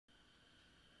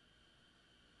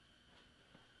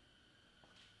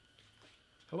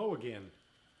Hello again.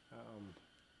 I'm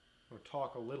going to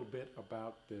talk a little bit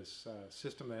about this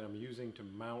system that I'm using to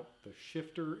mount the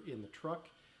shifter in the truck.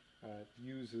 It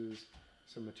uses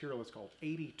some material that's called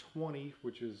 80/20,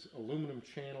 which is aluminum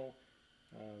channel.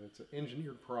 It's an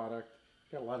engineered product.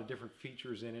 It's got a lot of different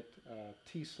features in it.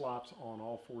 T-slots on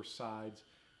all four sides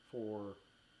for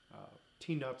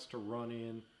T-nuts to run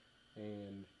in,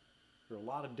 and there are a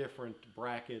lot of different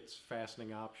brackets,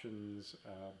 fastening options,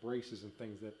 braces and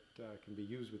things that can be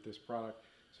used with this product.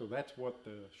 So that's what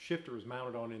the shifter is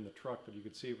mounted on in the truck, but you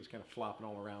could see it was kind of flopping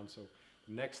all around. So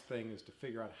the next thing is to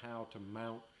figure out how to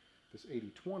mount this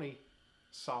 80/20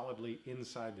 solidly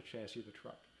inside the chassis of the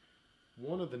truck.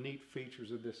 One of the neat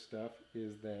features of this stuff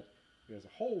is that it has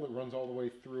a hole that runs all the way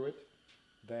through it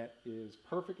that is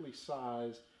perfectly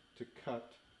sized to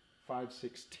cut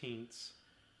 5/16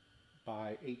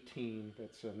 by 18,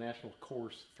 that's national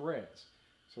coarse threads.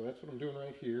 So that's what I'm doing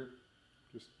right here,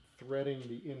 just threading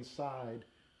the inside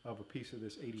of a piece of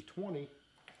this 80/20,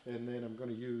 and then I'm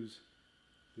going to use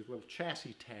these little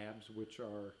chassis tabs, which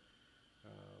are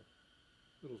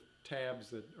little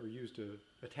tabs that are used to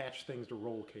attach things to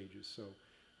roll cages. So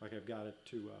like I've got it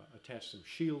to attach some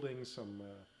shielding, some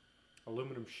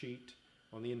aluminum sheet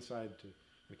on the inside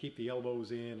to keep the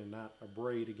elbows in and not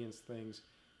abrade against things.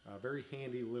 Very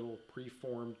handy little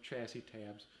preformed chassis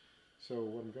tabs. So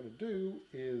what I'm going to do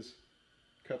is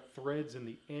cut threads in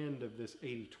the end of this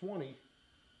 80/20,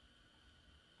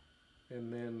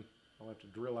 and then I'll have to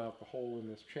drill out the hole in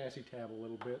this chassis tab a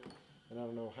little bit, and I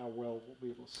don't know how well we'll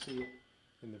be able to see it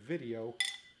in the video,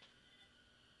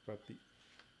 but the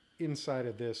inside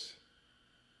of this,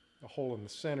 the hole in the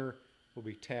center, will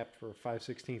be tapped for a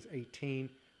 5/16 18.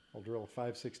 I'll drill a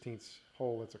 5/16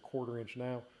 hole that's a 1/4 inch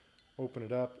now, open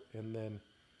it up, and then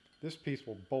this piece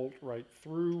will bolt right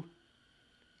through.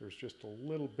 There's just a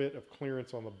little bit of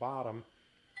clearance on the bottom,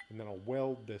 and then I'll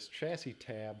weld this chassis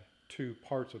tab to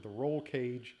parts of the roll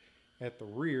cage at the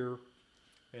rear,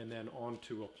 and then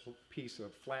onto a piece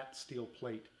of flat steel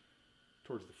plate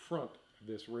towards the front of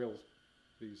this rail,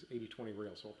 these 80/20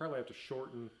 rails. So I'll probably have to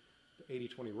shorten the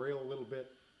 80/20 rail a little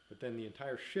bit, but then the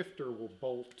entire shifter will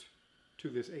bolt to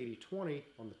this 80/20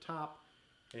 on the top,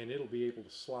 and it'll be able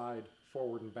to slide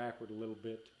forward and backward a little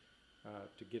bit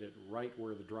to get it right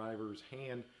where the driver's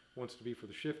hand wants to be for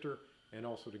the shifter, and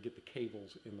also to get the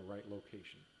cables in the right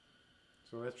location.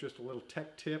 So that's just a little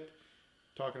tech tip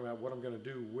talking about what I'm going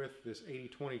to do with this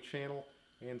 80/20 channel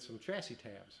and some chassis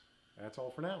tabs. That's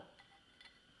all for now.